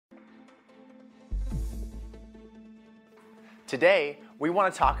Today, we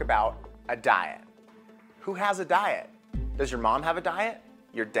want to talk about a diet. Who has a diet? Does your mom have a diet?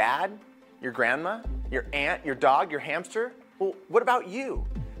 Your dad? Your grandma? Your aunt? Your dog? Your hamster? Well, what about you?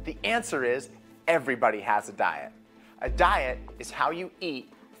 The answer is everybody has a diet. A diet is how you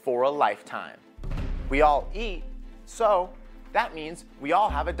eat for a lifetime. We all eat, so that means we all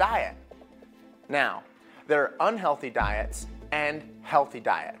have a diet. Now, there are unhealthy diets and healthy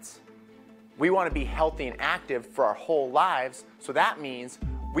diets. We want to be healthy and active for our whole lives, so that means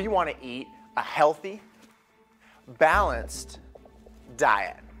we want to eat a healthy, balanced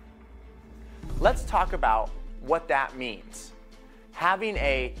diet. Let's talk about what that means. Having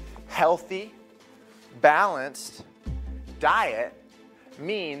a healthy, balanced diet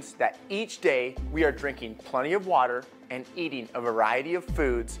means that each day we are drinking plenty of water and eating a variety of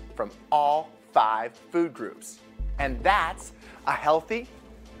foods from all 5 food groups. And that's a healthy,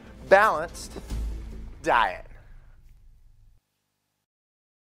 balanced diet.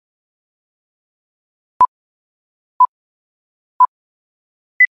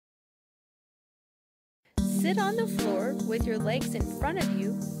 Sit on the floor with your legs in front of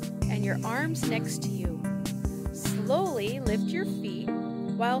you and your arms next to you. Slowly lift your feet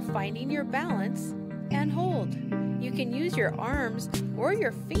while finding your balance and hold. You can use your arms or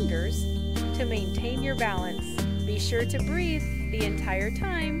your fingers to maintain your balance. Be sure to breathe the entire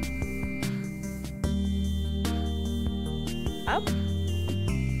time. Up.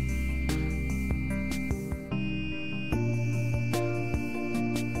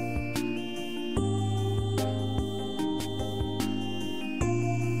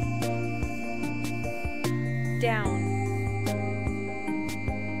 Down.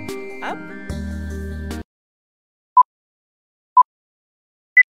 Up.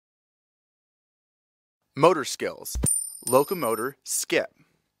 Motor skills. Locomotor, skip.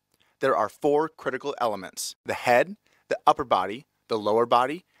 There are 4 critical elements: the head, the upper body, the lower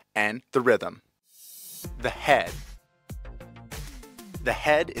body, and the rhythm. The head. The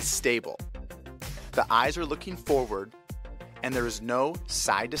head is stable. The eyes are looking forward, and there is no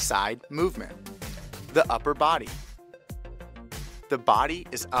side-to-side movement. The upper body. The body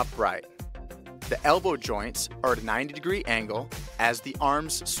is upright. The elbow joints are at a 90-degree angle as the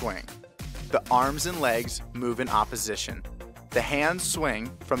arms swing. The arms and legs move in opposition. The hands swing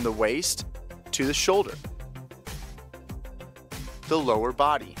from the waist to the shoulder. The lower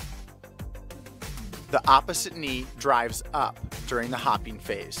body. The opposite knee drives up during the hopping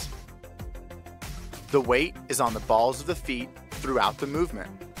phase. The weight is on the balls of the feet throughout the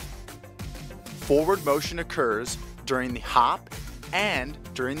movement. Forward motion occurs during the hop and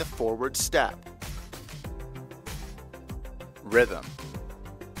during the forward step. Rhythm.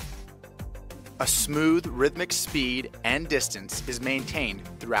 A smooth rhythmic speed and distance is maintained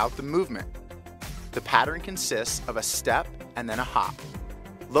throughout the movement. The pattern consists of a step and then a hop.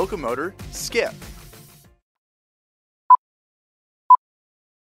 Locomotor, skip.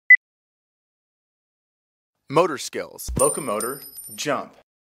 Motor skills. Locomotor, jump.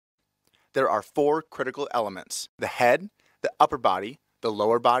 There are 4 critical elements: the head, the upper body, the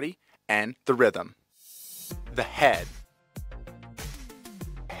lower body, and the rhythm. The head.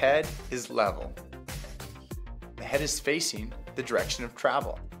 Head is level. The head is facing the direction of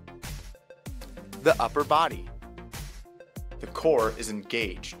travel. The upper body. The core is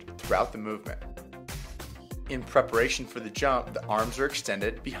engaged throughout the movement. In preparation for the jump, the arms are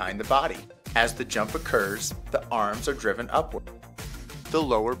extended behind the body. As the jump occurs, the arms are driven upward. The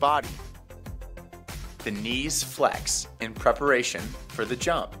lower body. The knees flex in preparation for the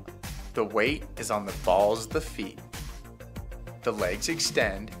jump. The weight is on the balls of the feet. The legs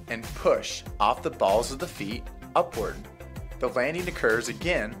extend and push off the balls of the feet upward. The landing occurs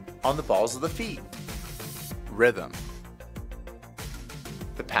again on the balls of the feet. Rhythm.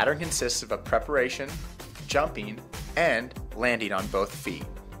 The pattern consists of a preparation, jumping, and landing on both feet.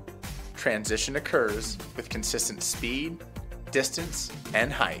 Transition occurs with consistent speed, distance,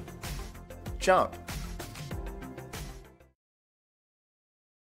 and height. Jump.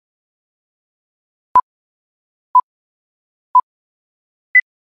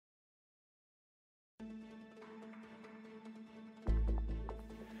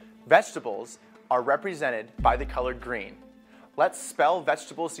 Vegetables are represented by the color green. Let's spell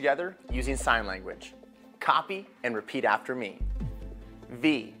vegetables together using sign language. Copy and repeat after me.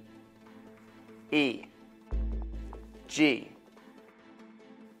 V, E, G,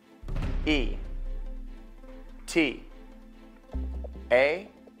 E, T, A,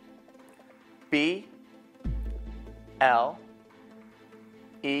 B, L,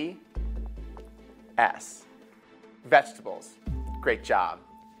 E, S. Vegetables. Great job.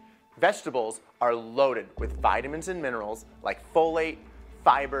 Vegetables are loaded with vitamins and minerals like folate,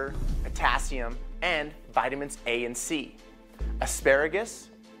 fiber, potassium, and vitamins A and C. Asparagus,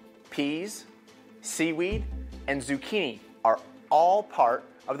 peas, seaweed, and zucchini are all part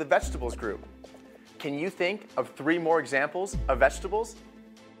of the vegetables group. Can you think of 3 more examples of vegetables?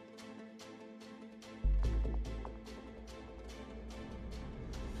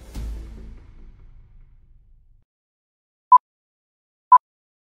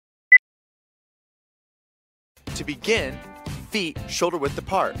 To begin, feet shoulder width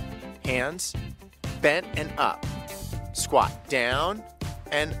apart, hands bent and up. Squat down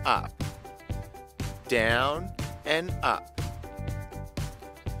and up, down and up.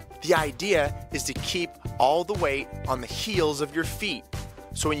 The idea is to keep all the weight on the heels of your feet,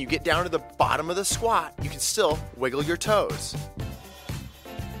 so when you get down to the bottom of the squat, you can still wiggle your toes.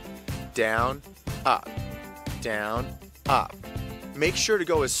 Down, up, down, up. Make sure to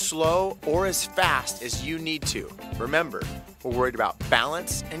go as slow or as fast as you need to. Remember, we're worried about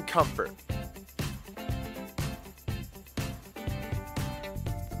balance and comfort.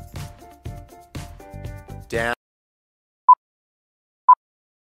 Down.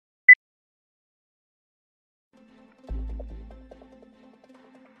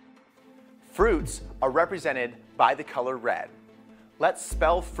 Fruits are represented by the color red. Let's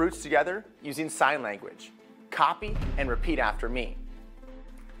spell fruits together using sign language. Copy and repeat after me.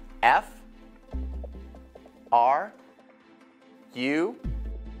 F, R, U,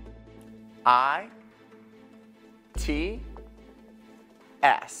 I, T,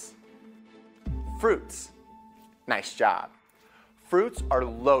 S. Fruits. Nice job. Fruits are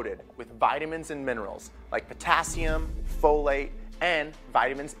loaded with vitamins and minerals like potassium, folate, and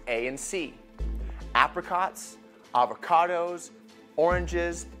vitamins A and C. Apricots, avocados,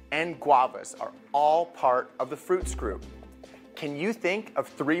 oranges, and guavas are all part of the fruits group. Can you think of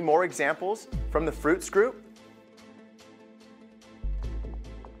 3 more examples from the fruits group?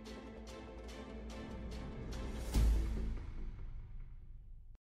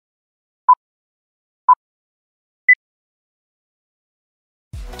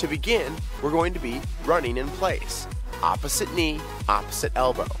 To begin, we're going to be running in place. Opposite knee, opposite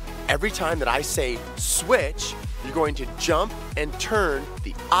elbow. Every time that I say switch, you're going to jump and turn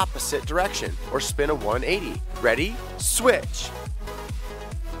the opposite direction or spin a 180. Ready? Switch.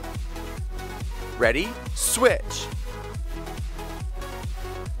 Ready? Switch.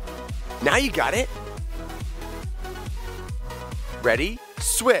 Now you got it. Ready?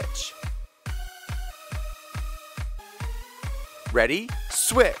 Switch. Ready?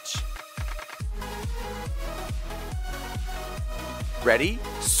 Switch. Ready?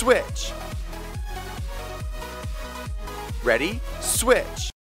 Switch. Ready? Switch.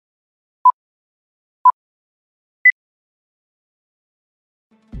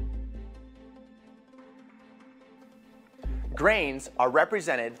 Grains are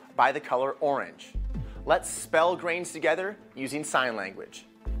represented by the color orange. Let's spell grains together using sign language.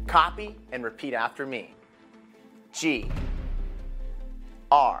 Copy and repeat after me. G,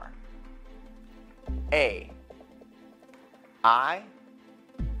 R, A, I,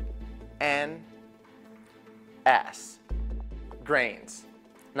 N, S. Grains.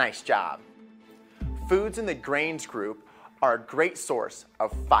 Nice job. Foods in the grains group are a great source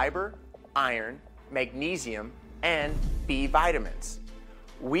of fiber, iron, magnesium, and B vitamins.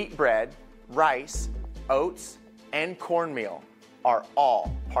 Wheat bread, rice, oats, and cornmeal are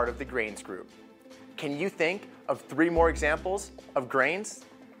all part of the grains group. Can you think of 3 more examples of grains?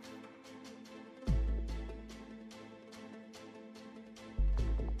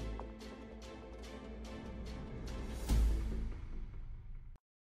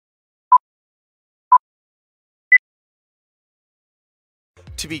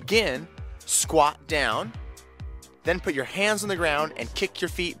 To begin, squat down, then put your hands on the ground and kick your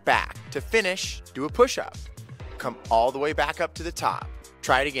feet back. To finish, do a push-up. Come all the way back up to the top.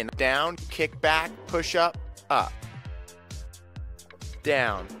 Try it again. Down, kick back, push up, up.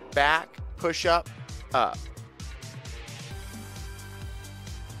 Down, back, push up, up.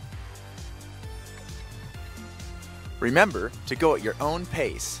 Remember to go at your own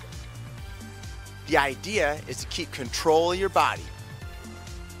pace. The idea is to keep control of your body.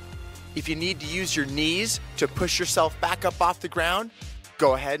 If you need to use your knees to push yourself back up off the ground,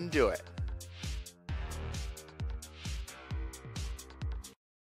 go ahead and do it.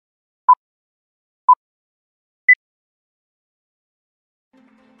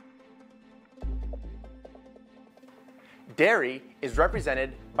 Dairy is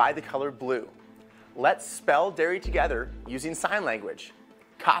represented by the color blue. Let's spell dairy together using sign language.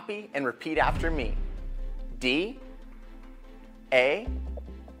 Copy and repeat after me. D, A,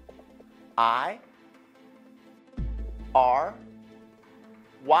 I, R,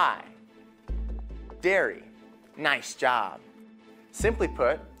 Y. Dairy. Nice job. Simply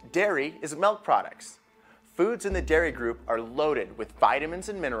put, dairy is milk products. Foods in the dairy group are loaded with vitamins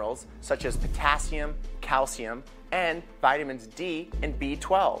and minerals such as potassium, calcium, and vitamins D and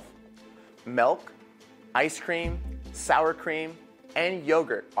B12. Milk, ice cream, sour cream, and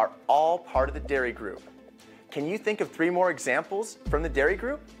yogurt are all part of the dairy group. Can you think of 3 more examples from the dairy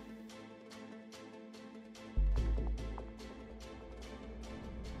group?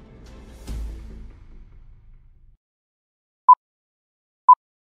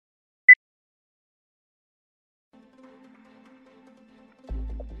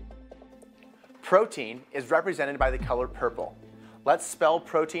 Protein is represented by the color purple. Let's spell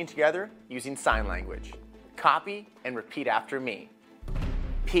protein together using sign language. Copy and repeat after me.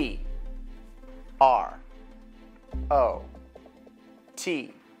 P, R, O,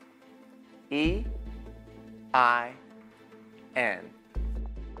 T, E, I, N.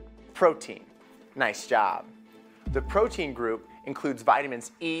 Protein. Nice job. The protein group includes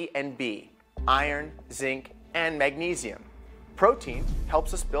vitamins E and B, iron, zinc, and magnesium. Protein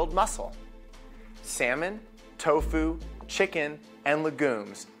helps us build muscle. Salmon, tofu, chicken, and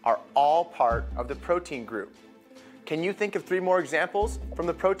legumes are all part of the protein group. Can you think of 3 more examples from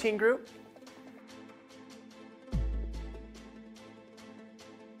the protein group?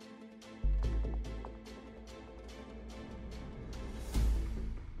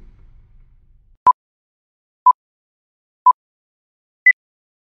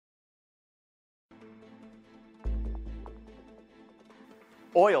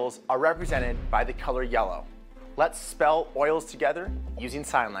 Oils are represented by the color yellow. Let's spell oils together using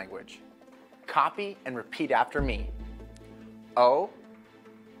sign language. Copy and repeat after me. O,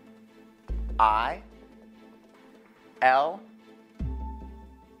 I, L,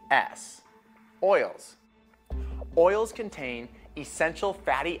 S. Oils. Oils contain essential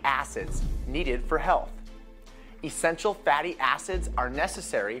fatty acids needed for health. Essential fatty acids are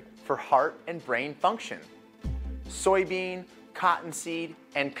necessary for heart and brain function. Soybean, cottonseed,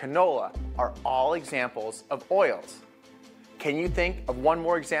 and canola are all examples of oils. Can you think of 1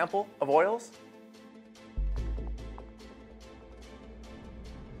 more example of oils?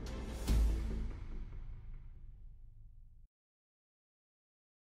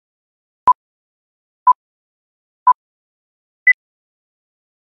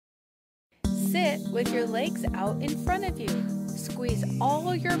 Sit with your legs out in front of you. Squeeze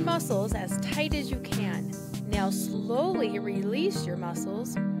all your muscles as tight as you can. Now slowly release your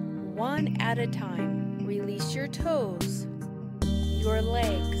muscles, 1 at a time. Release your toes, your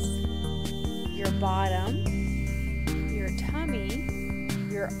legs, your bottom, your tummy,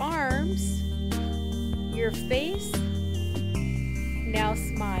 your arms, your face. Now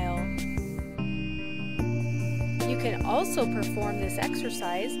smile. You can also perform this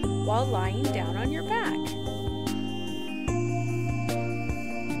exercise while lying down on your back.